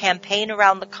allowed to campaign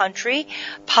around the country,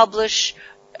 publish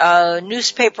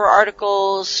newspaper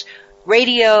articles,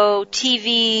 radio,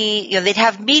 TV, they'd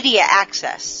have media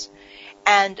access.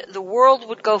 And the world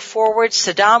would go forward.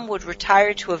 Saddam would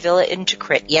retire to a villa in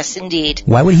Tikrit. Yes, indeed.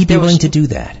 Why would he be willing to do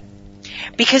that?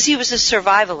 Because he was a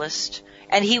survivalist.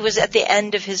 And he was at the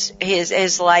end of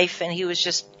his life, and he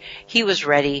was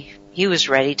ready. He was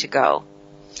ready to go.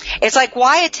 It's like,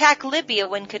 why attack Libya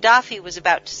when Gaddafi was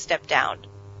about to step down?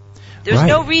 There's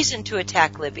no reason to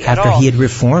attack Libya at all. After he had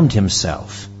reformed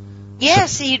himself.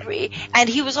 Yes, and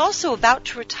he was also about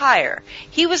to retire.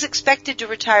 He was expected to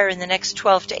retire in the next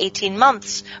 12 to 18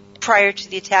 months prior to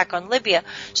the attack on Libya.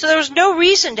 So there was no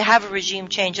reason to have a regime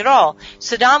change at all.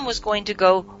 Saddam was going to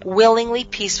go willingly,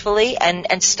 peacefully,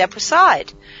 and step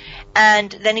aside.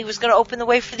 And then he was going to open the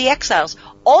way for the exiles.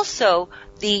 Also,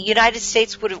 the United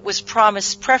States was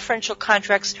promised preferential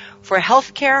contracts for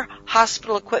healthcare,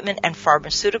 hospital equipment, and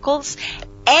pharmaceuticals,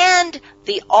 and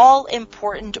the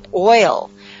all-important oil.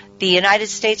 The United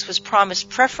States was promised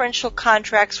preferential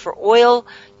contracts for oil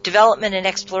development and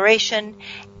exploration,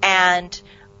 and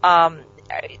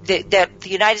that the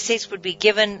United States would be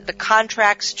given the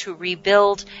contracts to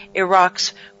rebuild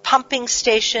Iraq's pumping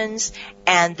stations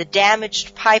and the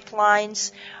damaged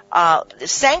pipelines. The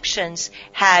sanctions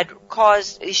had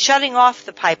caused shutting off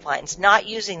the pipelines, not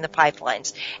using the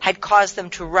pipelines, had caused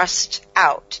them to rust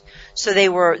out. So they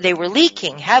were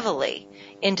leaking heavily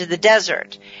into the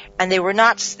desert, and the oil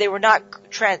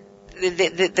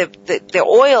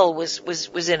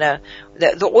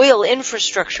the oil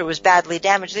infrastructure was badly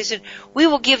damaged. They said, we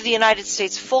will give the United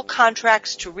States full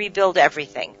contracts to rebuild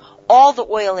everything, all the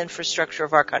oil infrastructure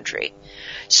of our country.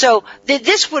 So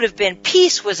this would have been,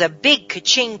 peace was a big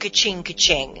ka-ching, ka-ching,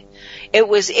 ka-ching.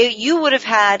 You would have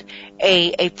had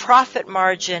a profit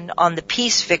margin on the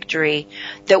peace victory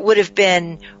that would have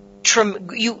been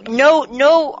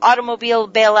no automobile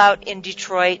bailout in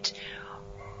Detroit,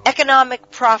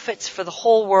 economic profits for the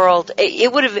whole world.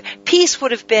 Peace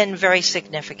would have been very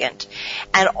significant.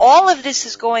 And all of this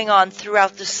is going on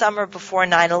throughout the summer before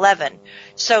 9/11.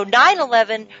 So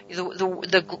 9/11,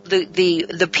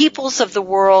 the peoples of the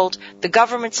world, the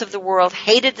governments of the world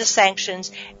hated the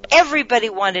sanctions. Everybody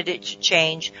wanted it to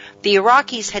change. The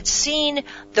Iraqis had seen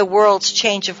the world's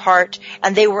change of heart,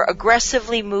 and they were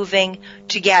aggressively moving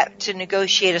to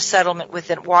negotiate a settlement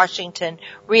with Washington,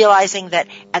 realizing that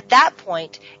at that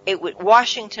point,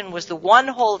 Washington was the one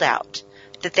holdout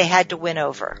that they had to win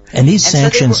over. And these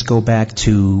sanctions go back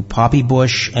to Poppy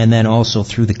Bush and then also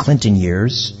through the Clinton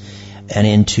years and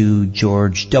into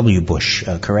George W. Bush,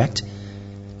 correct?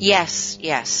 Yes.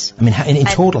 I mean, in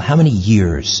total, how many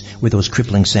years were those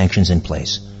crippling sanctions in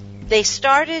place? They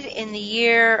started in the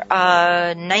year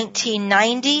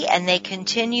 1990, and they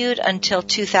continued until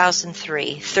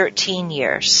 2003, 13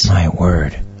 years. My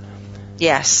word.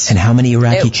 Yes. And how many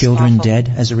Iraqi children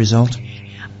dead as a result?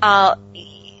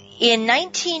 In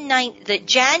the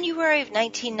January of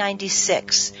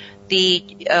 1996, the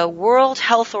World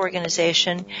Health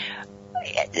Organization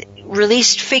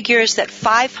released figures that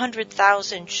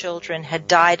 500,000 children had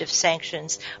died of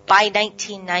sanctions by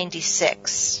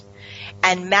 1996.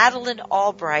 And Madeleine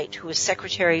Albright, who was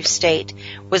Secretary of State,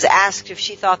 was asked if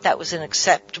she thought that was an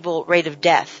acceptable rate of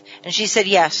death. And she said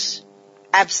yes.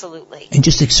 Absolutely. And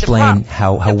just explain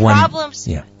how one...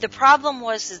 Yeah. The problem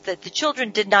was that the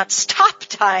children did not stop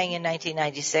dying in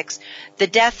 1996. The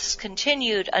deaths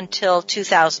continued until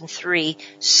 2003,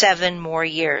 7 more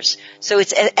years. So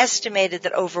it's estimated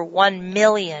that over 1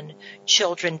 million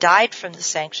children died from the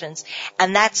sanctions,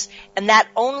 and that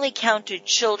only counted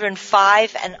children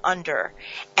 5 and under,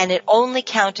 and it only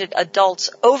counted adults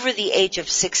over the age of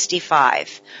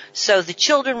 65. So the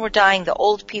children were dying, the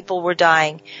old people were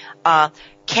dying.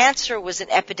 Cancer was an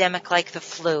epidemic like the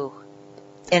flu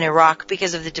in Iraq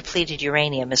because of the depleted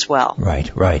uranium as well. Right.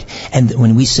 And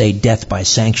when we say death by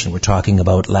sanction, we're talking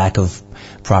about lack of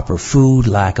proper food,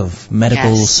 lack of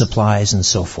medical supplies, and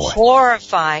so forth.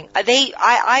 Horrifying.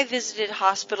 I visited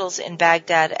hospitals in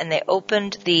Baghdad, and they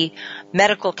opened the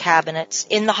medical cabinets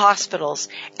in the hospitals,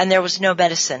 and there was no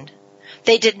medicine.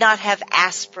 They did not have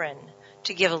aspirin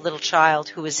to give a little child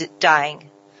who was dying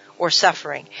or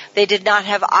suffering. They did not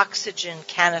have oxygen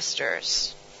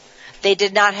canisters. They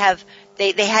did not have,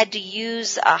 they had to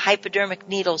use hypodermic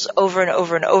needles over and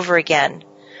over and over again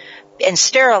and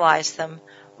sterilize them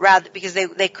because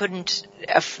they couldn't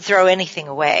throw anything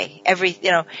away.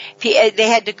 They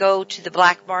had to go to the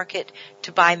black market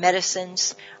to buy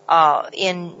medicines,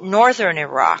 in northern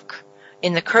Iraq.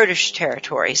 In the Kurdish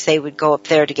territories, they would go up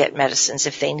there to get medicines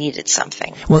if they needed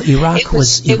something. Well, Iraq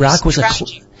was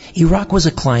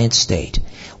a client state.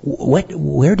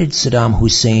 Where did Saddam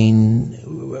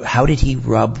Hussein? How did he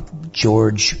rub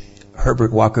George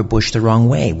Herbert Walker Bush the wrong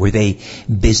way? Were they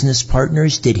business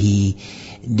partners? Did he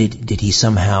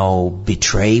somehow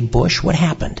betray Bush? What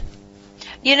happened?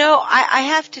 I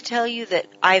have to tell you that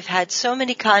I've had so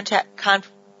many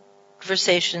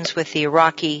conversations with the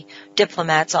Iraqi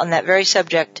diplomats on that very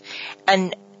subject,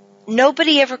 and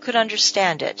nobody ever could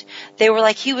understand it. They were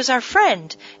like, he was our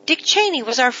friend. Dick Cheney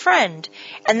was our friend.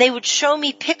 And they would show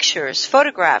me pictures,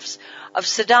 photographs of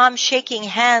Saddam shaking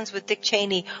hands with Dick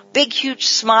Cheney, big, huge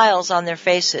smiles on their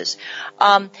faces.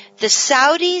 The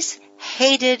Saudis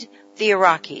hated the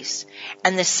Iraqis,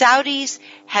 and the Saudis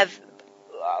have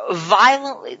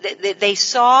violently, they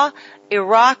saw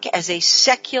Iraq as a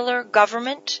secular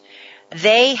government.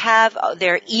 They have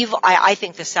their evil. I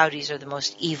think the Saudis are the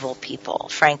most evil people,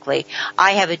 frankly.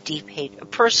 I have a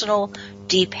personal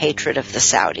deep hatred of the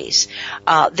Saudis.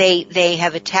 They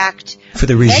have attacked for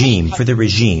the regime,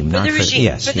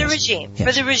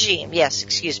 Yes,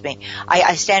 excuse me.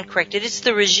 I stand corrected. It's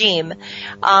the regime.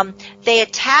 They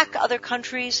attack other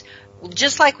countries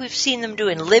just like we've seen them do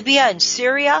in Libya and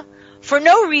Syria for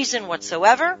no reason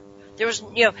whatsoever.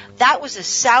 That was a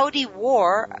Saudi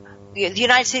war. The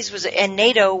United States and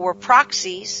NATO were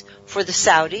proxies for the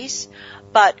Saudis,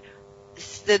 but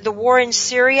the war in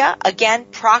Syria, again,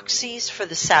 proxies for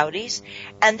the Saudis,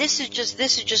 and this is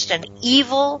just an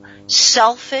evil,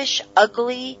 selfish,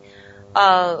 ugly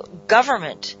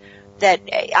government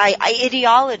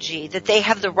ideology that they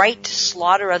have the right to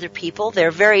slaughter other people.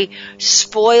 They're very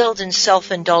spoiled and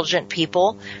self-indulgent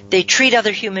people. They treat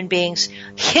other human beings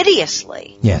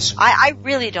hideously. Yes. I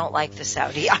really don't like the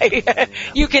Saudi.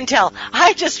 You can tell.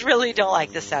 I just really don't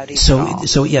like the Saudis.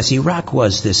 So yes, Iraq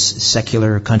was this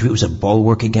secular country. It was a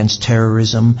bulwark against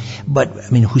terrorism. But,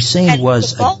 Hussein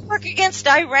was a bulwark against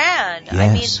Iran.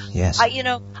 Yes.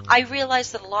 I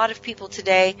realize that a lot of people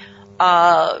today,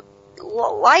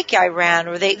 like Iran,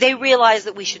 or they realize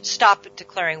that we should stop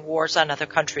declaring wars on other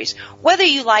countries. Whether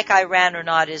you like Iran or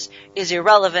not is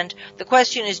irrelevant. The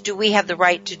question is, do we have the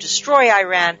right to destroy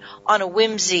Iran on a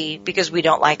whimsy because we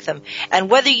don't like them? And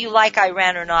whether you like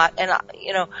Iran or not, and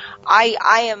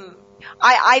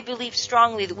I believe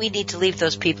strongly that we need to leave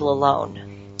those people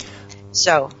alone.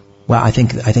 So. Well, I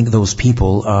think those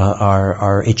people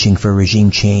are itching for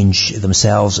regime change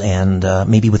themselves, and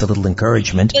maybe with a little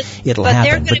encouragement, it'll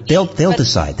happen. But they'll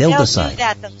decide. They'll decide. Do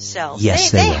that themselves.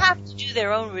 Yes, they will. have to do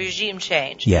their own regime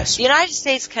change. Yes. The United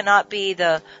States cannot be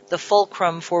the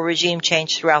fulcrum for regime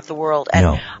change throughout the world, and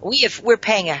no. We're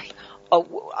paying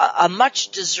a much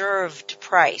deserved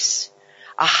price.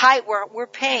 We're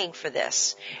paying for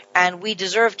this, and we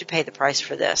deserve to pay the price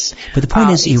for this. But the point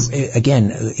is,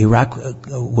 again, Iraq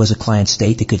was a client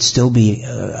state. They could still be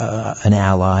an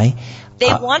ally.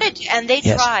 They wanted to, and they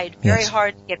tried very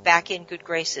hard to get back in good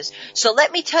graces. So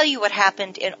let me tell you what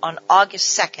happened on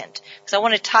August 2nd, because I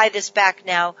want to tie this back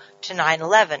now to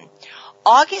 9/11.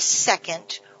 August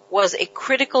 2nd was a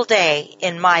critical day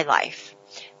in my life.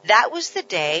 That was the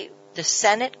day the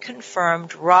Senate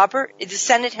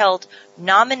held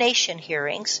nomination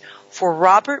hearings for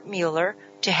Robert Mueller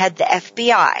to head the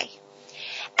FBI.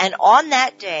 And on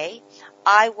that day,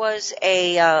 I was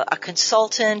a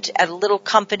consultant at a little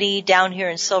company down here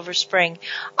in Silver Spring.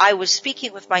 I was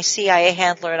speaking with my CIA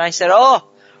handler, and I said, "Oh,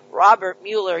 Robert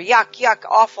Mueller, yuck, yuck,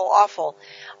 awful, awful.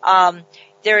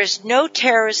 There is no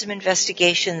terrorism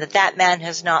investigation that man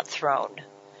has not thrown."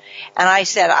 And I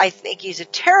said, "I think he's a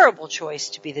terrible choice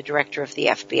to be the director of the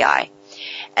FBI."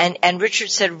 And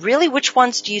Richard said, "Really? Which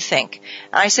ones do you think?"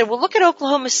 And I said, "Well, look at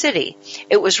Oklahoma City.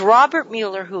 It was Robert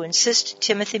Mueller who insisted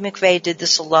Timothy McVeigh did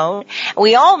this alone. And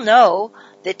we all know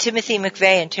that Timothy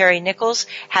McVeigh and Terry Nichols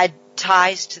had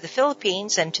ties to the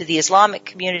Philippines and to the Islamic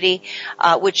community,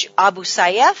 which Abu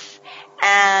Sayyaf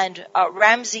and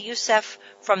Ramzi Youssef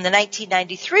from the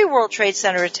 1993 World Trade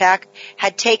Center attack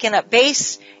had taken up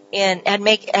base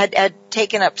had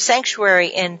taken up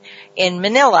sanctuary in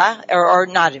Manila, or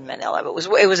not in Manila, but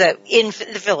it was in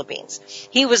the Philippines.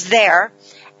 He was there,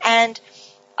 and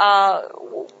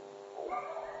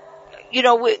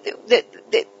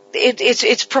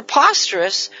it's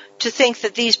preposterous to think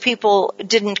that these people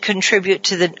didn't contribute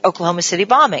to the Oklahoma City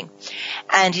bombing.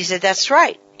 And he said, "That's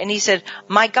right." And he said,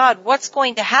 "My God, what's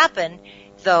going to happen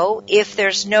though if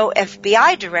there's no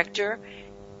FBI director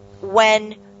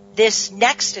when this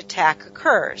next attack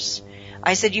occurs?"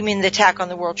 I said, "You mean the attack on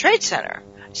the World Trade Center?"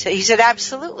 He said,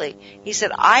 "Absolutely." He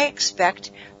said, "I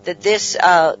expect that this,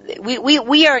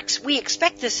 we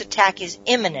expect this attack is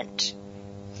imminent."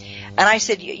 And I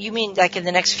said, "You mean like in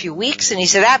the next few weeks?" And he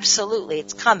said, "Absolutely,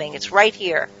 it's coming. It's right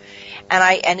here."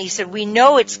 And he said, "We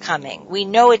know it's coming. We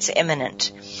know it's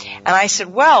imminent." And I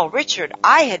said, "Well, Richard,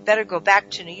 I had better go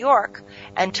back to New York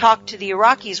and talk to the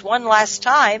Iraqis one last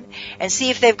time and see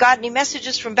if they've got any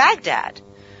messages from Baghdad.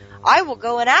 I will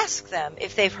go and ask them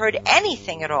if they've heard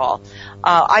anything at all.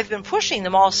 I've been pushing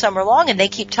them all summer long, and they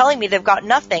keep telling me they've got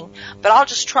nothing, but I'll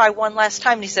just try one last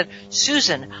time." And he said,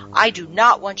 "Susan, I do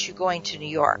not want you going to New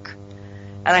York."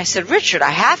 And I said, "Richard, I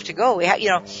have to go.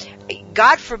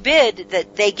 God forbid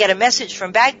that they get a message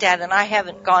from Baghdad and I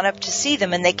haven't gone up to see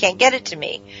them and they can't get it to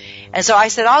me." And so I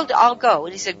said, I'll go.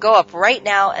 And he said, "Go up right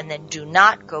now and then do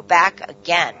not go back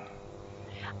again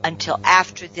until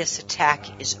after this attack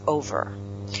is over.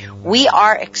 We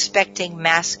are expecting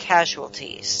mass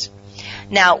casualties."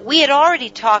 Now, we had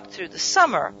already talked through the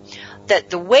summer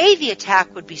that the way the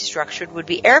attack would be structured would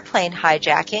be airplane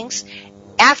hijackings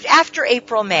after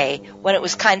April, May, when it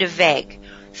was kind of vague.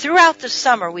 Throughout the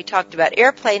summer, we talked about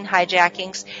airplane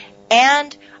hijackings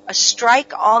and a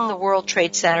strike on the World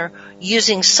Trade Center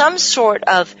using some sort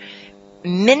of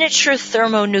miniature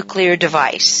thermonuclear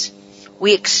device.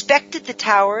 We expected the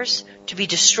towers to be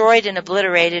destroyed and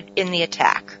obliterated in the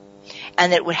attack,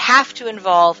 and that it would have to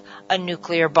involve a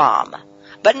nuclear bomb,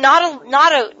 but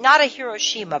not a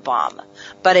Hiroshima bomb,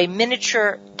 but a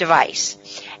miniature device.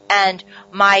 And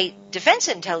my defense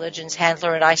intelligence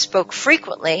handler and I spoke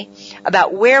frequently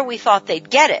about where we thought they'd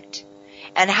get it,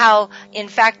 and how, in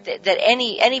fact, that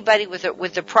anybody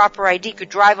with the proper ID could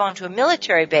drive onto a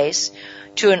military base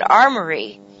to an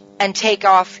armory and take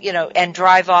off, and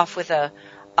drive off with a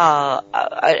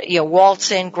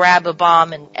waltz in, grab a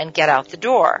bomb, and get out the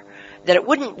door. That it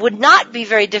would not be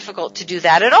very difficult to do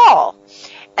that at all.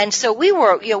 And so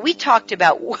we talked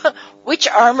about which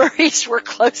armories were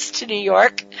close to New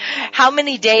York, how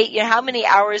many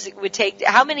hours it would take,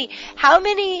 how many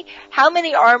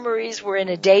armories were in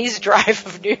a day's drive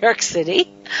of New York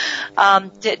City,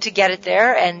 to get it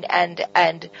there, and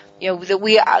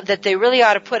that they really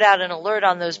ought to put out an alert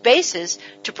on those bases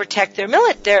to protect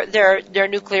their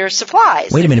nuclear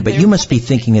supplies. Wait a minute, but you must be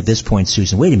thinking at this point,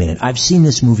 Susan, wait a minute, I've seen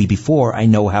this movie before, I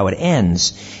know how it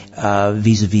ends,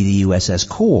 vis-a-vis the USS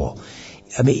Cole.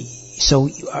 I mean, so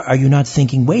are you not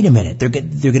thinking, wait a minute, they're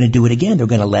going to do it again, they're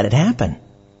going to let it happen?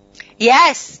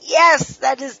 Yes,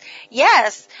 that is,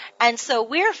 yes. And so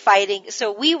we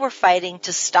were fighting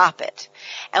to stop it.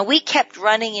 And we kept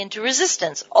running into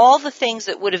resistance. All the things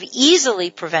that would have easily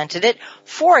prevented it,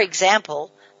 for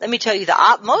example, let me tell you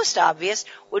the most obvious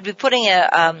would be putting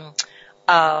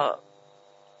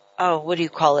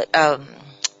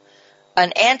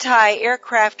an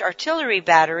anti-aircraft artillery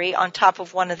battery on top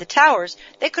of one of the towers.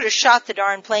 They could have shot the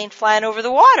darn plane flying over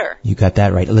the water. You got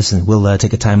that right. Listen, we'll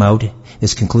take a time out.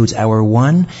 This concludes hour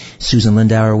 1. Susan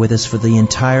Lindauer with us for the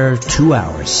entire 2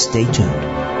 hours. Stay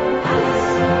tuned.